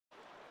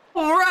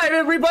Alright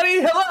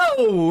everybody,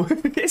 hello!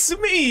 It's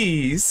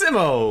me,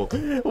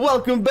 Simmo!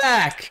 Welcome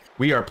back!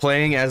 We are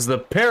playing as the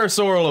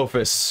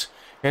Parasaurolophus.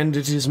 And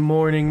it is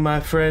morning, my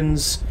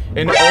friends.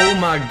 And oh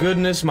my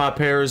goodness, my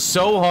pair is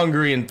so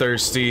hungry and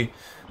thirsty.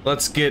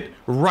 Let's get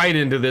right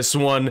into this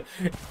one.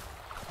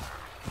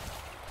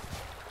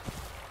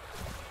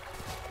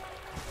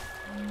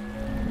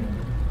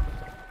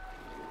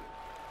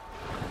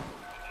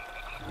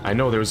 I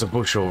know there was a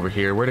bush over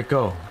here. Where'd it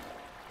go?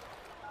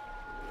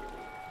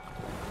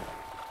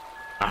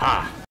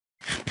 Aha!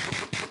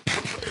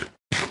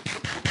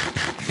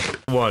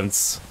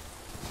 Once.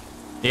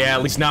 Yeah,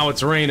 at least now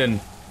it's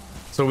raining,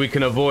 so we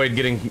can avoid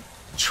getting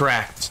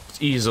tracked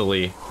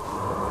easily.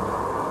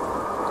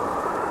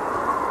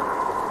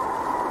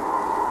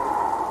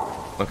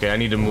 Okay, I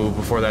need to move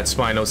before that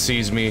Spino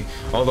sees me,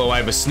 although I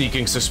have a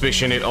sneaking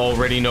suspicion it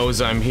already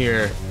knows I'm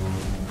here.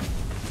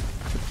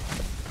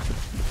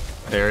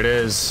 There it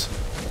is.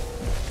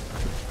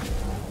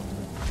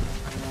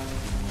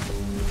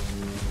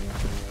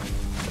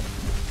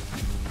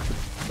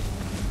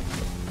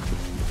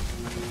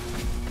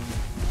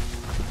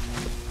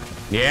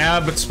 Yeah,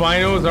 but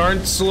Spinos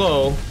aren't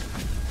slow,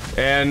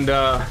 and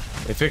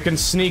if it can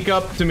sneak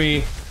up to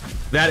me,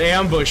 that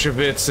ambush of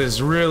its is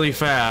really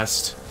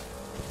fast.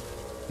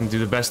 I'll do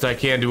the best I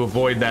can to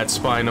avoid that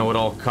Spino at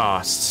all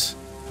costs.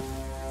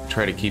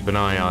 Try to keep an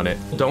eye on it.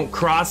 Don't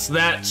cross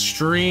that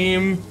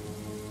stream.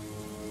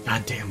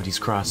 God damn it, he's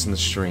crossing the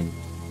stream.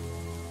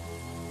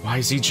 Why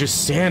is he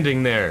just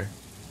standing there?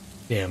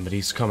 Damn it,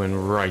 he's coming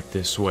right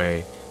this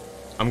way.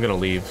 I'm gonna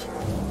leave.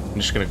 I'm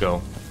just gonna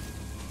go.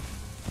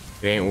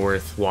 It ain't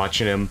worth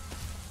watching him.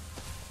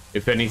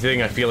 If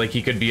anything, I feel like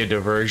he could be a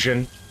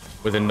diversion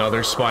with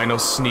another Spino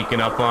sneaking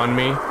up on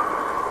me.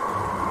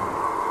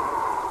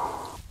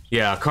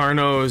 Yeah,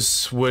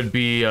 Carnos would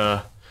be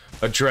a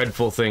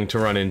dreadful thing to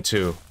run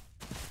into.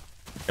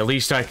 At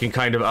least I can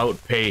kind of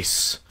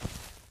outpace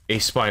a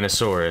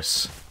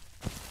Spinosaurus.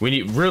 We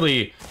need,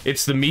 really,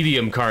 it's the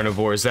medium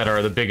carnivores that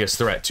are the biggest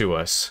threat to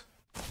us.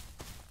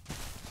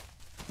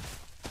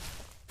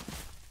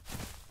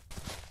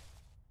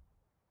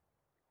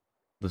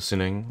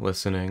 Listening,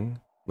 listening,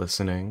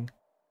 listening.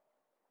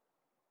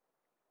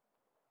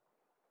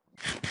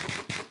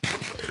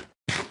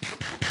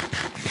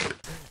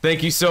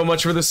 Thank you so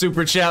much for the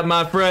super chat,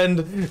 my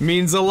friend.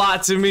 Means a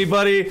lot to me,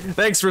 buddy.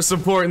 Thanks for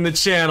supporting the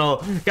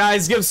channel.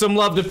 Guys, give some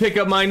love to Pick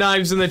Up My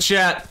Knives in the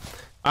chat.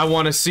 I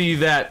want to see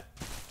that.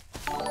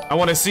 I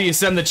want to see you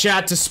send the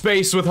chat to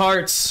space with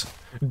hearts.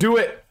 Do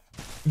it.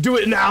 Do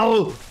it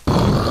now.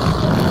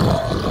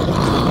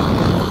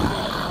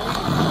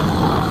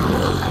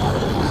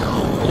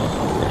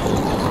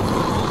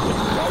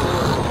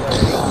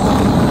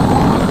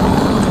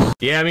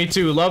 Yeah, me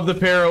too. Love the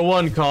Para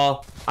 1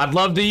 call. I'd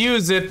love to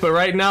use it, but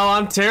right now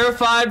I'm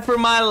terrified for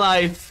my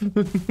life.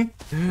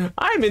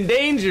 I'm in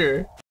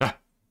danger.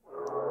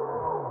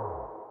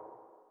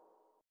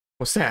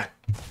 What's that?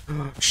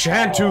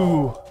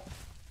 Shantu!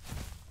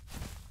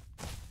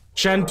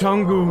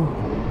 Shantungu!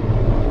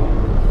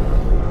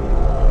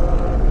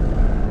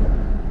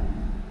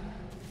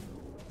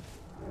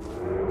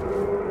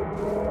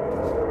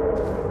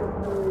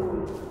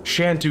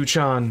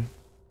 Shantu-chan.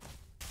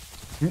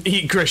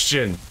 Eat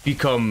Christian.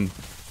 Become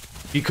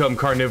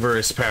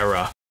carnivorous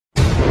para.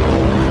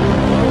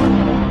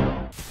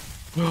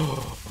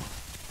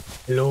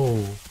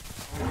 Hello.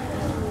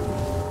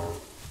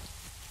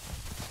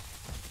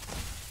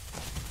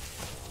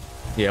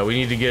 Yeah, we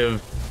need to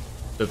give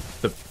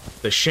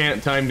the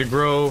Shant time to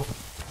grow.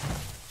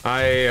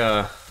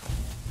 I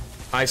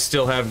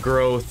still have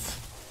growth.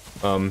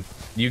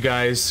 You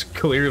guys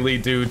clearly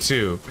do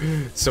too.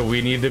 So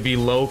we need to be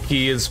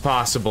low-key as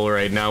possible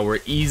right now.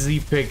 We're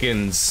easy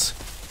pickings.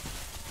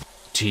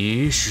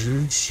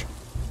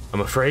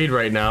 I'm afraid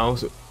right now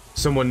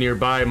someone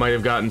nearby might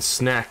have gotten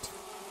snacked.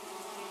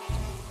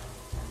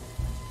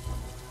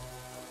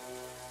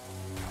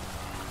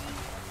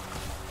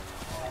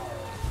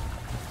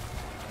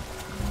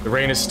 The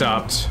rain has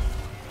stopped.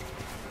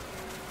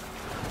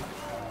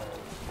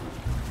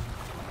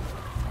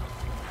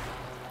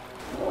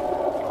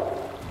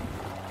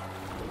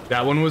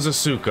 That one was a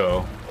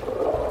Suko.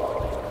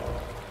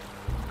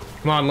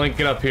 Come on, Link,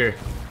 get up here.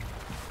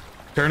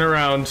 Turn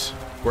around.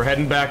 We're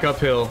heading back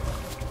uphill.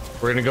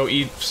 We're gonna go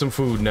eat some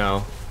food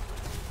now.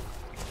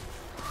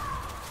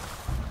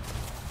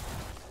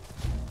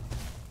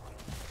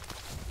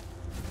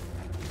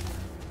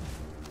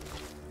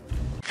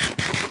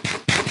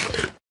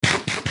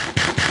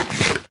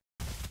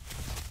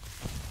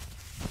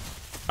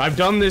 I've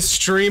done this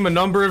stream a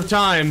number of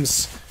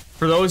times.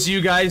 For those of you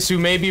guys who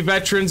may be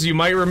veterans, you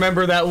might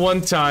remember that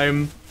one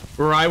time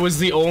where I was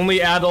the only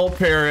adult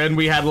para and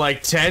we had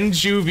like 10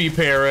 juvie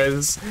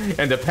paras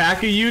and a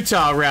pack of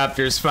Utah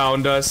raptors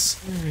found us,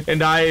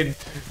 and I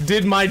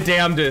did my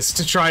damnedest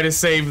to try to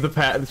save the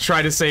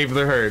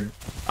herd.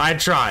 I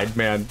tried,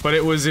 man, but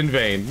it was in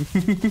vain.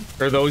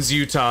 Or those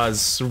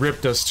Utahs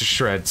ripped us to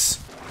shreds.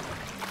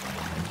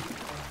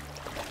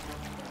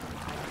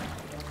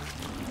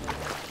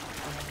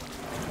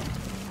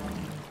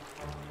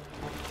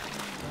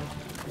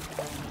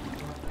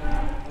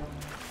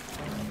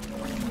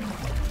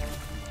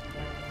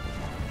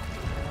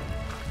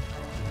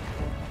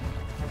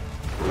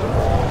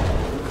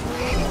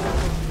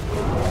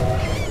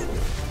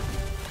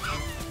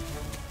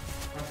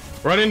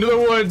 Run into the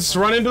woods.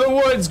 Run into the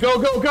woods. Go,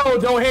 go, go.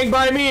 Don't hang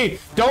by me.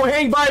 Don't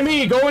hang by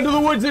me. Go into the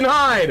woods and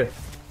hide.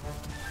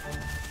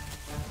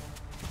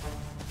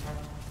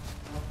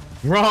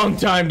 Wrong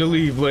time to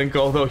leave, Link,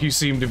 although you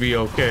seem to be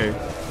okay.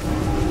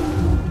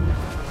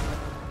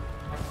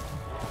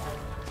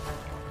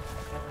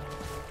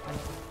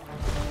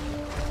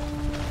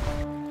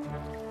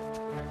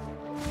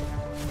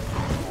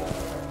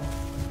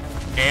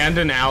 And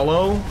an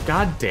aloe?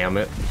 God damn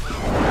it.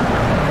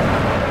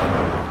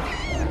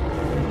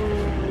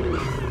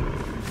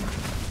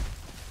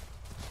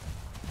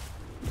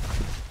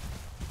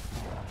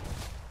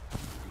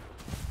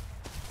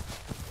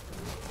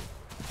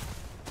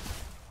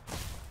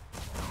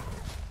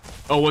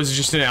 Oh, was it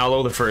just an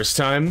aloe the first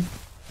time?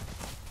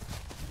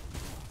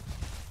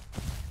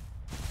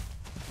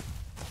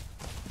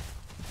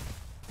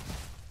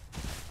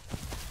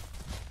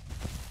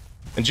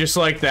 And just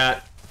like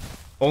that,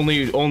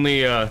 only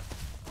 2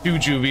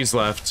 juvies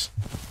left.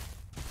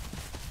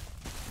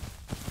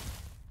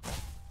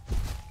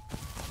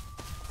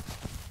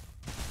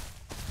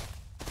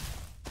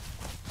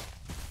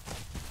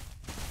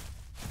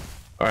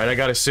 Alright, I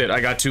gotta sit.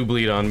 I got 2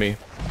 bleed on me.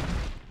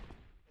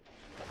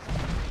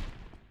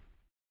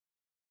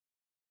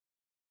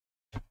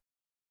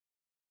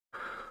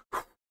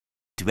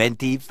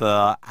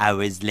 "24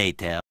 hours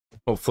later."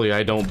 Hopefully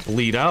I don't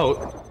bleed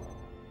out.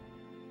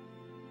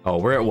 Oh,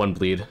 we're at 1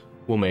 bleed.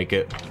 We'll make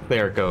it.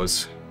 There it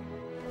goes.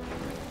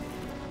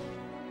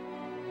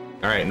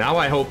 Alright, now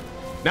I hope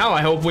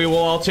we will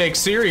all take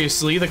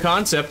seriously the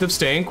concept of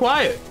staying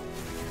quiet.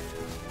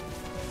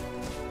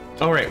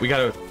 Alright, we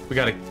gotta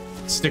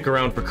stick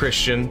around for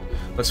Christian.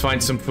 Let's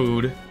find some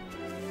food.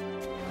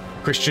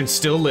 Christian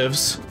still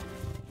lives.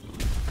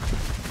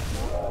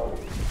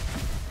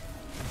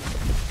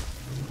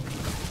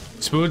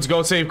 Spoods,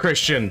 go save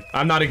Christian.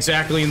 I'm not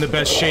exactly in the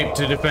best shape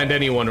to defend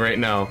anyone right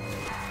now.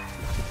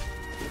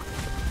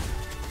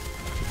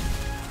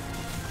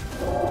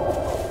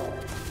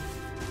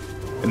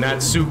 And that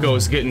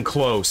Suko's getting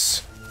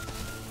close.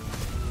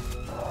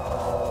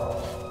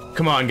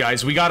 Come on,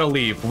 guys, we gotta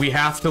leave. We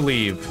have to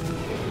leave.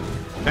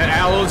 That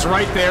aloe's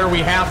right there, we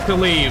have to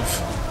leave.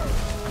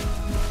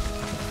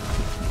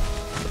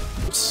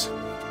 Oops.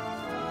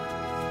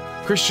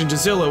 Christian,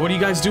 Jazilla, what are you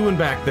guys doing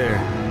back there?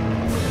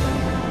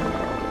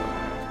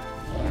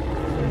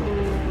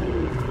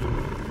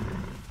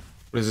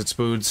 What is it,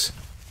 Spoods?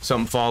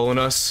 Something following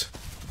us?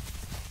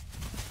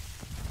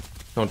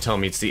 Don't tell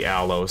me it's the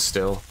aloe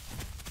still.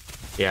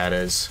 Yeah, it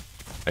is.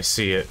 I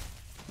see it.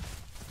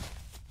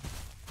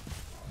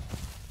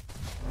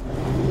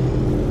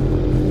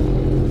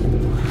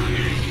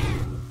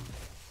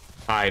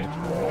 Hide.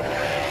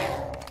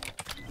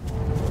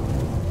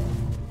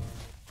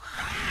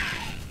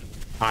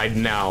 Hide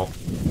now.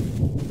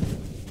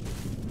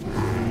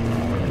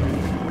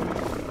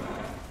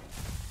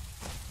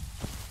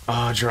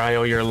 Oh,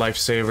 Dryo, you're a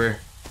lifesaver.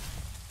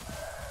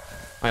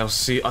 I'll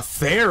see a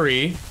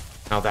theory.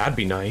 Now that'd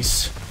be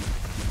nice.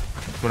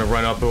 I'm gonna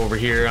run up over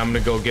here. I'm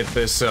gonna go get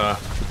this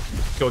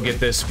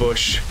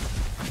bush.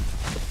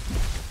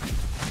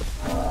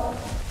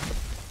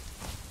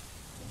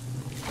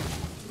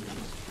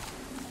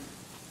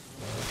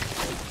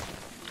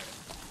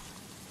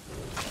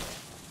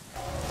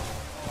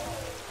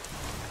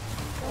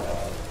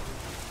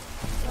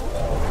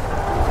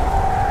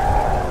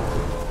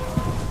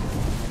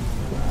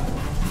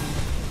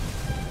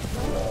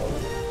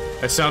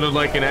 That sounded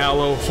like an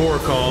Aloe 4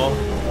 call.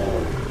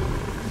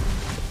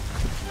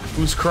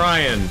 Who's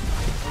crying?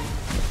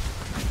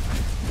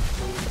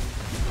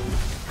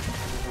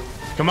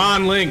 Come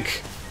on,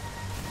 Link.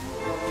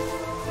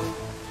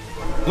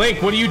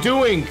 Link, what are you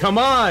doing? Come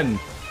on.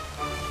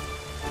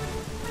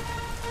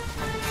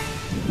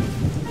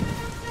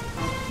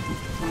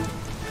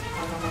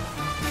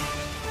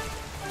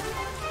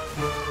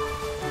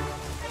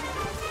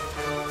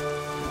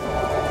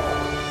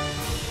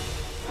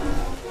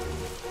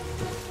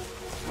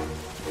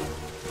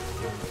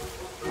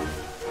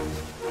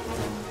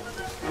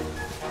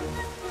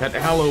 That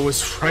aloe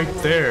was right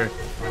there.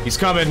 He's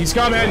coming, he's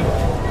coming!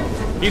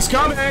 He's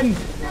coming!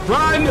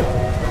 Run!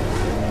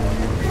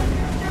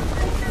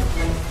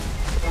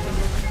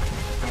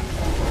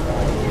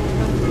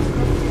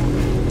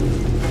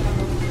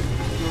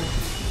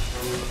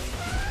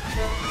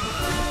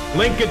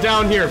 Link, get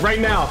down here, right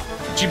now!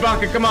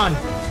 Chewbacca, come on!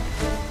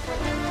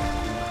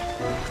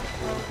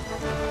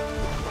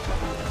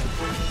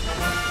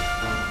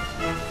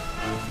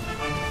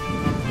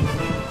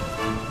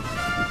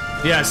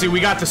 Yeah, see, we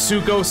got the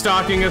Suko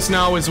stalking us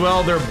now as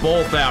well. They're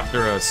both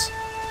after us.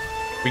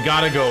 We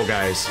gotta go,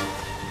 guys.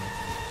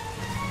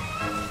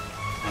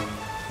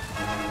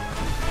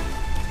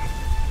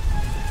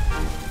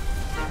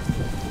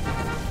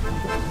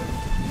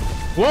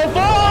 Whoa,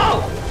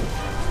 ball!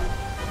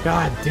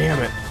 God damn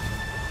it.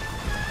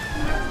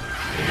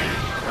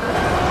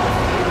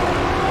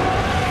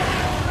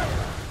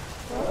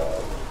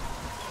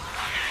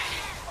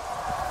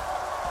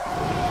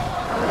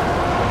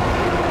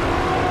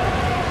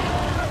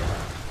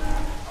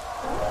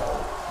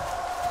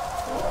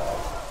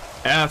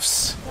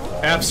 F's.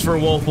 F's for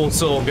Woeful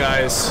Soul,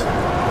 guys.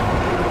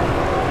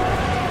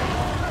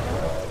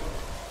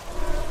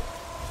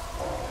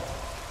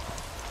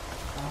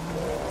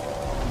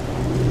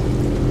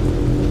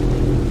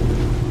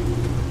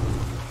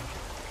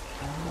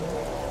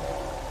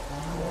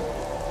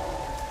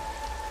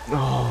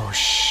 Oh,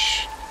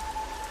 shh.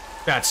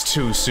 That's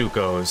 2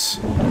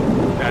 Sukkos.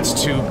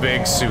 That's 2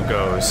 big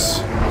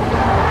Sukkos.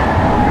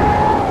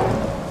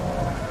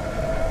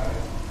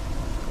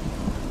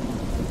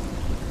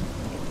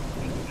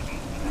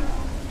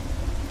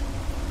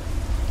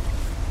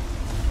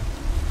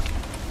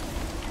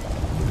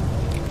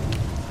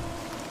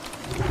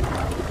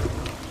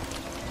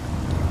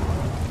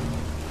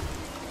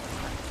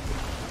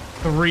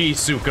 Three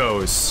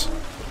Sukkos.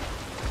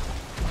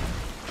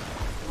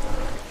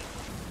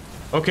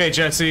 Okay,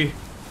 Jesse.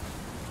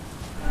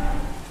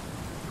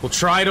 We'll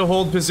try to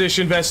hold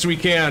position best we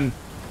can.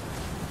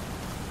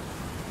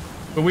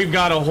 But we've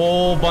got a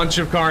whole bunch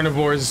of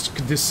carnivores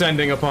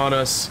descending upon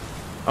us.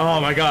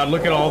 Oh my god,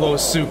 look at all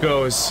those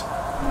Sukkos.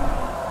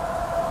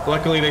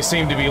 Luckily, they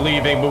seem to be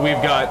leaving, but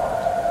we've got...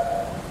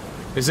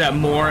 Is that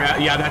more?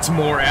 Yeah, that's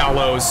more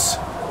aloes.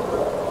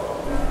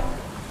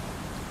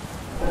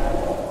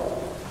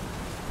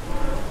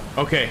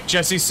 Okay,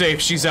 Jesse's safe.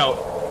 She's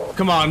out.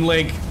 Come on,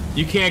 Link.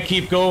 You can't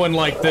keep going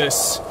like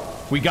this.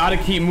 We gotta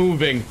keep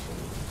moving.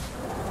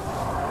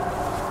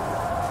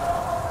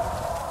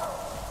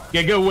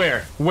 Yeah, go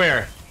where?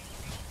 Where?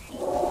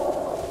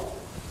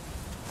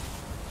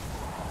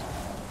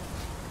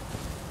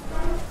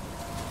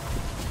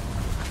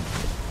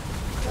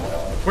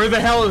 Where the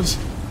hell is...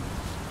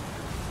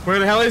 Where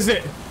the hell is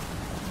it?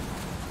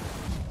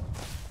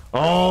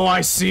 Oh,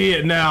 I see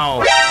it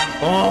now.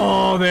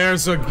 Oh,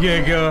 there's a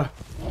Giga.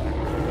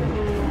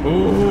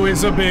 Ooh,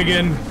 it's a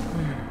biggin.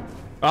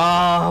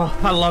 Oh,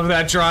 I love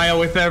that Dryo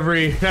with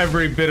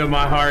every bit of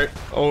my heart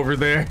over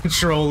there,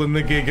 trolling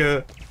the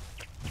Giga.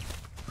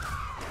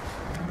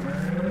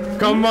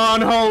 Come on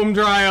home,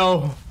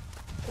 Dryo.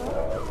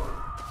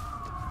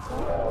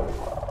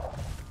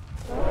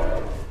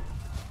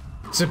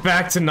 Is it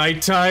back to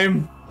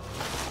nighttime?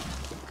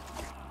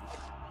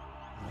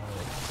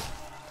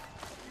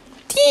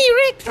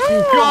 T-Rex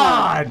roar!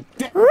 God!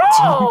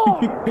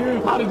 Roar!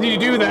 How did you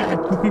do that?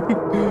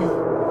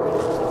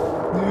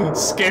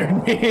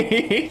 Scared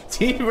me.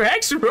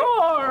 T-Rex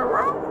roar,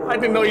 roar! I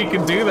didn't know you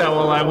could do that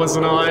while I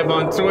wasn't live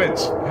on Twitch.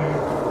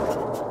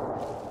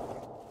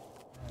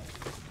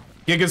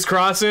 Giga's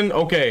crossing?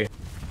 Okay.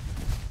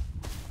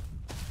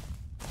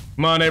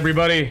 Come on,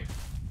 everybody.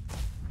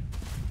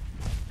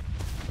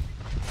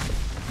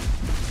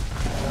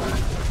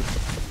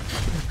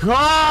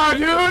 Oh,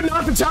 dude,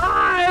 not the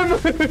time!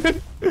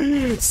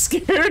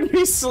 Scared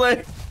me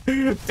slick.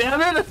 Damn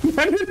it,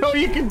 I didn't know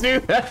you could do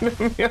that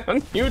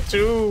on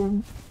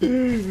YouTube.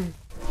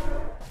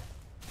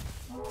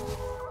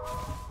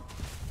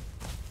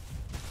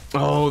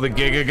 Oh, the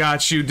Giga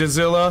got you,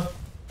 Dazilla.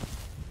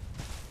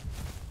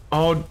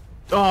 Oh,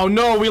 oh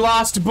no, we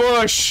lost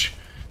Bush.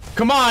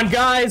 Come on,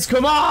 guys,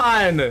 come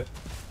on.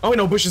 Oh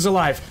no, Bush is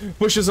alive.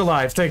 Bush is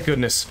alive, thank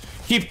goodness.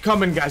 Keep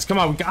coming, guys, come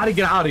on, we gotta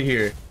get out of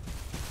here.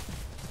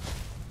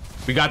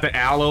 We got the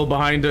aloe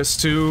behind us,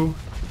 too.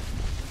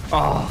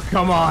 Oh,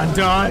 come on,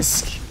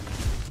 Dusk.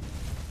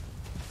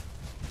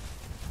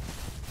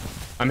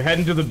 I'm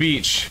heading to the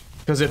beach,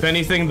 because if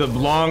anything, the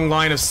long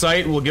line of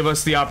sight will give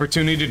us the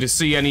opportunity to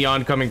see any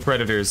oncoming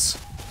predators.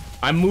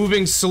 I'm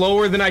moving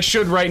slower than I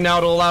should right now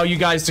to allow you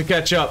guys to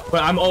catch up,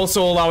 but I'm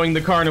also allowing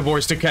the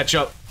carnivores to catch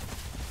up.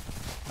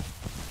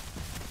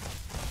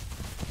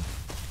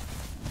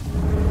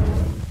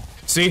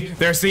 See?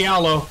 There's the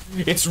aloe.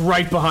 It's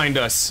right behind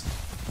us.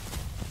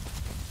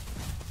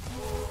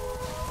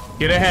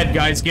 Get ahead,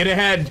 guys, get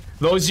ahead.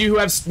 Those of you who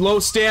have low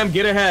stam,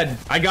 get ahead.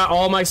 I got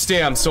all my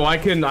stam, so I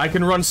can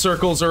run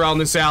circles around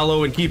this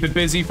aloe and keep it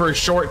busy for a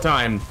short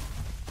time.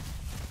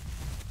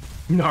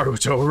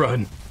 Naruto,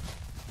 run.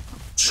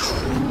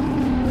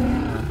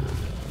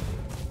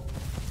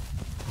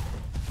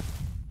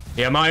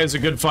 Yeah, Maya's a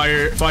good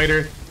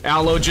fighter.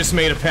 Aloe just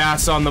made a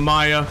pass on the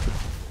Maya.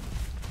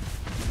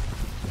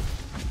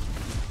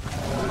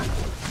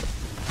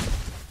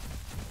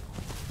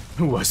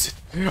 Who was it?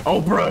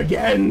 Oprah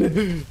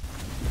again!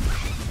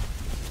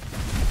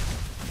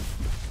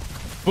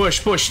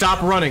 Bush,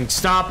 stop running.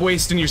 Stop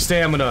wasting your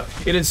stamina.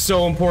 It is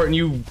so important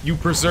you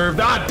preserve.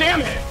 Ah,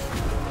 damn it!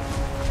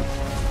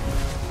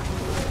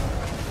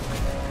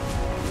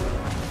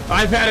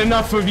 I've had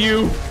enough of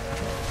you.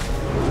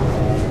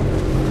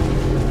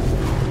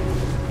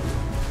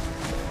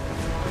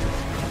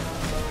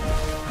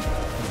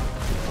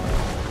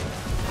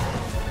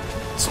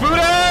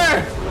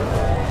 Spooter!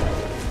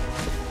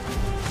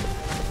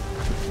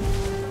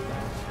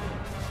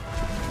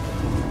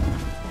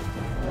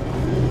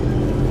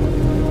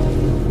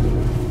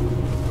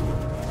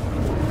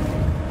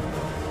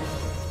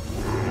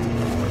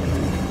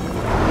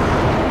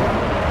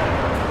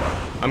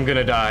 I'm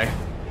gonna die.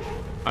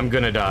 I'm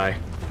gonna die.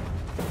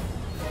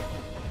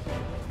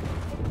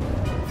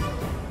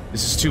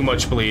 This is too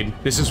much bleed.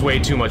 This is way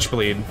too much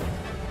bleed.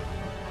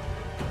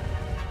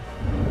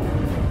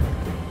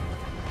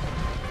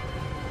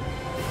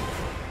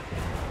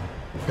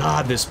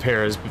 God, this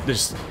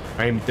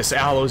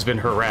aloe's been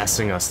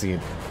harassing us the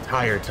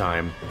entire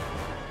time.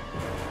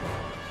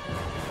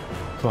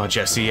 Come on,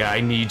 Jesse, yeah, I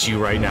need you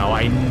right now.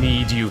 I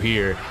need you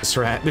here.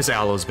 This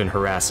aloe's been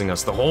harassing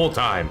us the whole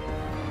time.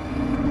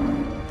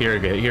 Here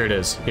it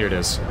is. Here it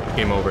is.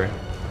 Game over.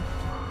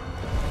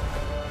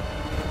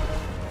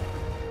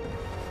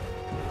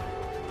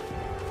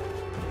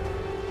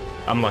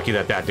 I'm lucky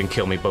that didn't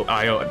kill me, but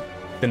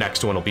the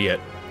next one will be it.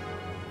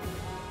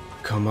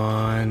 Come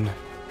on.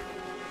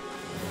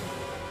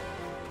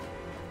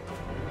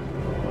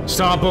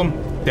 Stomp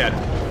him. Dead.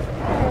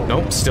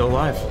 Nope, still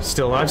alive.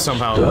 Still alive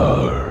somehow.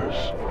 Stars.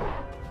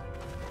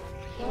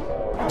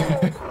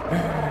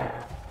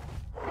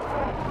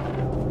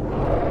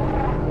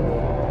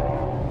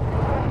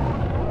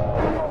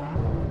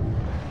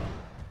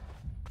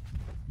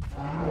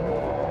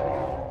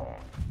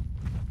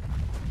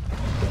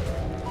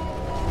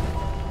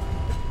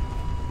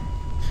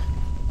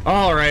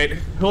 Alright,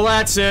 well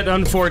that's it,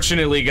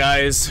 unfortunately,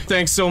 guys.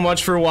 Thanks so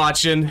much for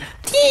watching.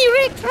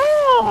 T-Rex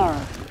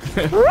roar!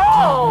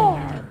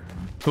 Roar!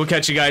 We'll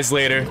catch you guys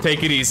later.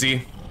 Take it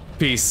easy.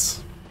 Peace.